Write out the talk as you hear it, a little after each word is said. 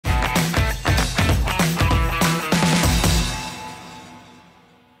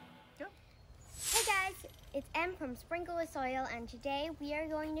from Sprinkle with Soil, and today we are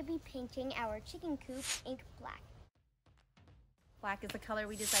going to be painting our chicken coop ink black. Black is the color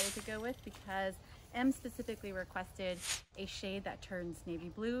we decided to go with because Em specifically requested a shade that turns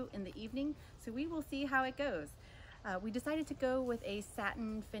navy blue in the evening, so we will see how it goes. We decided to go with a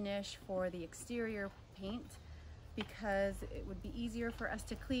satin finish for the exterior paint because it would be easier for us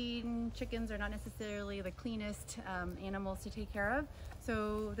to clean. Chickens are not necessarily the cleanest animals to take care of,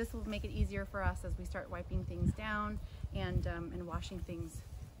 so this will make it easier for us as we start wiping things down and washing things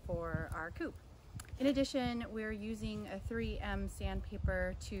for our coop. In addition, we're using a 3M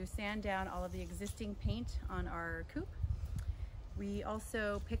sandpaper to sand down all of the existing paint on our coop. We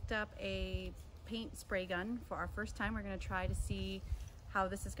also picked up a paint spray gun for our first time. We're going to try to see how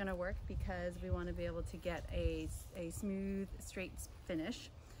this is going to work because we want to be able to get a smooth, straight finish.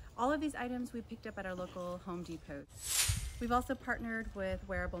 All of these items we picked up at our local Home Depot. We've also partnered with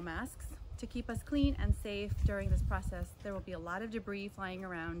wearable masks to keep us clean and safe during this process. There will be a lot of debris flying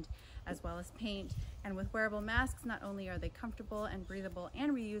around as well as paint, and with wearable masks, not only are they comfortable and breathable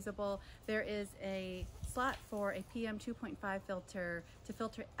and reusable, there is a slot for a PM 2.5 filter to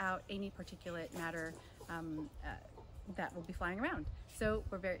filter out any particulate matter that will be flying around. So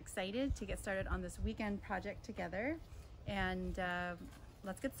we're very excited to get started on this weekend project together, and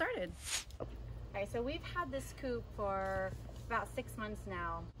let's get started. All right, so we've had this coop for about 6 months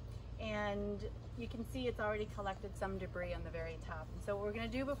now, and you can see it's already collected some debris on the very top. And so what we're gonna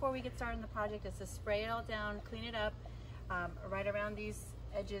do before we get started on the project is to spray it all down, clean it up, right around these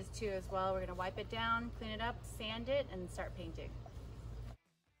edges too as well. We're gonna wipe it down, clean it up, sand it, and start painting.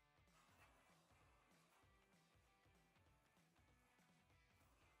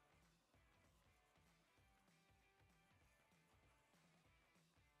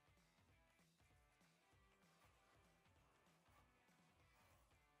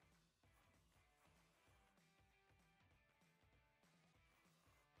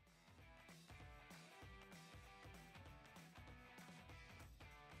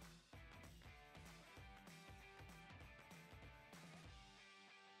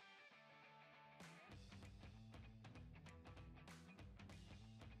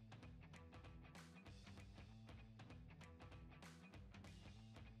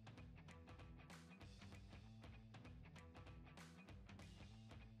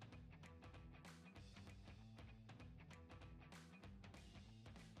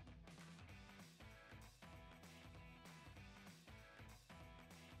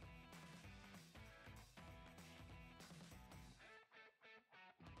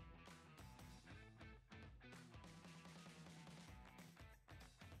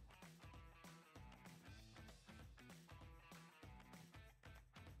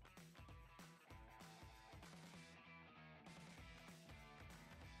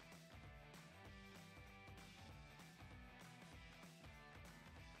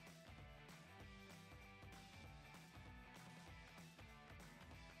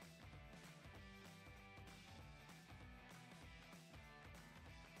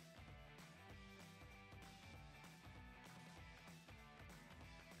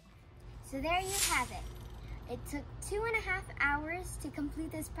 So there you have it. It took 2.5 hours to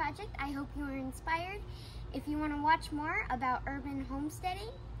complete this project. I hope you were inspired. If you want to watch more about urban homesteading,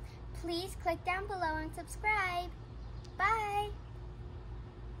 please click down below and subscribe. Bye!